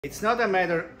It's not a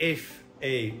matter if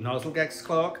a nozzle gets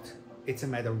clogged, it's a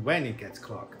matter when it gets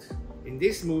clogged. In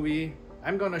this movie,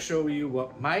 I'm gonna show you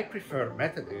what my preferred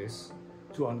method is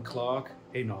to unclog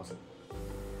a nozzle.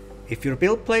 If your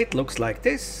build plate looks like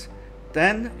this,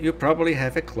 then you probably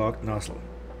have a clogged nozzle.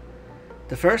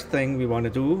 The first thing we want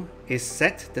to do is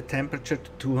set the temperature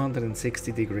to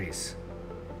 260 degrees.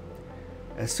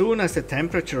 As soon as the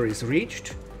temperature is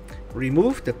reached,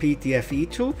 remove the PTFE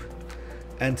tube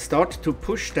and start to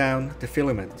push down the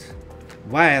filament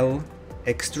while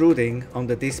extruding on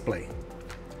the display.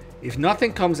 If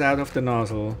nothing comes out of the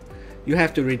nozzle, you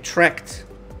have to retract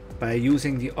by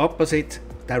using the opposite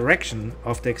direction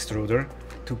of the extruder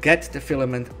to get the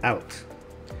filament out.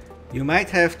 You might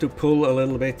have to pull a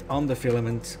little bit on the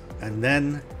filament and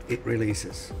then it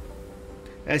releases.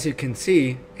 As you can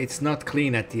see, it's not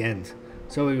clean at the end,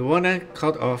 so we want to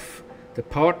cut off the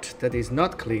part that is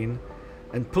not clean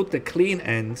and put the clean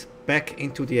end back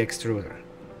into the extruder.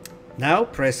 Now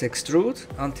press extrude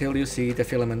until you see the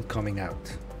filament coming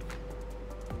out.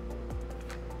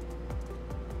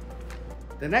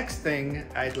 The next thing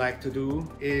I'd like to do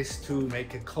is to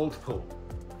make a cold pull.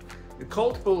 The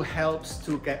cold pull helps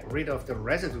to get rid of the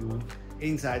residue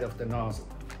inside of the nozzle.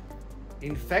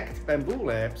 In fact, Bambu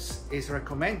Labs is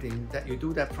recommending that you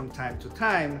do that from time to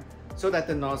time so that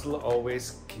the nozzle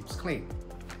always keeps clean.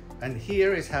 And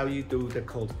here is how you do the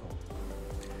cold pull.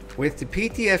 With the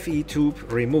PTFE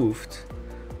tube removed,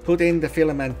 put in the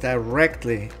filament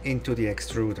directly into the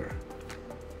extruder.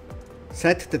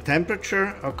 Set the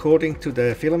temperature according to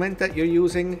the filament that you're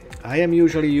using. I am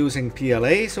usually using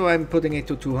PLA, so I'm putting it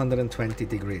to 220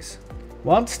 degrees.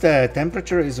 Once the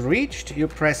temperature is reached, you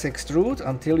press extrude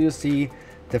until you see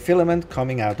the filament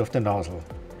coming out of the nozzle.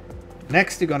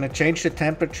 Next, you're going to change the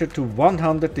temperature to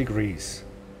 100 degrees.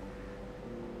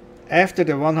 After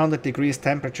the 100 degrees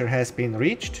temperature has been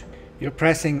reached, you're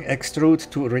pressing extrude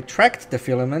to retract the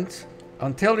filament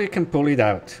until you can pull it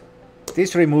out.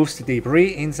 This removes the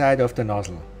debris inside of the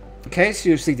nozzle. In case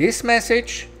you see this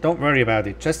message, don't worry about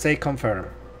it, just say confirm.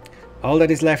 All that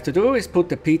is left to do is put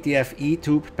the PTFE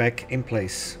tube back in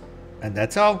place. And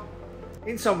that's all.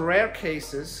 In some rare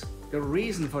cases, the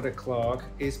reason for the clog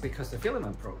is because the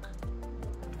filament broke.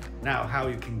 Now, how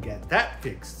you can get that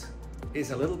fixed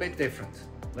is a little bit different.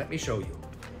 Let me show you.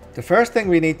 The first thing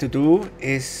we need to do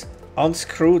is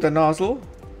unscrew the nozzle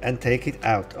and take it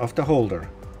out of the holder.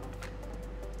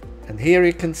 And here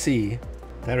you can see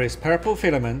there is purple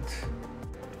filament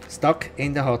stuck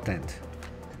in the hot end.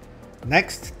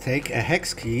 Next, take a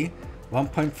hex key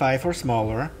 1.5 or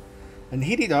smaller and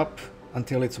heat it up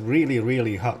until it's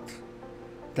really hot.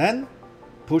 Then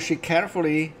push it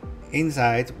carefully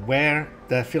inside where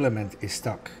the filament is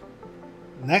stuck.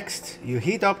 Next, you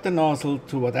heat up the nozzle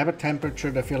to whatever temperature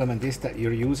the filament is that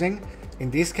you're using. In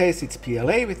this case, it's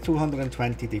PLA with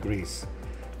 220 degrees.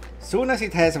 Soon as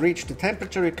it has reached the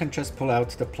temperature, you can just pull out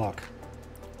the plug.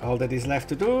 All that is left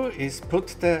to do is put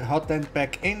the hot end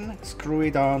back in, screw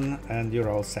it on, and you're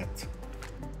all set.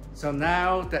 So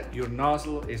now that your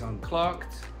nozzle is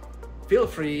unclogged, feel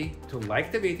free to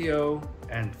like the video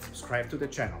and subscribe to the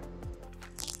channel.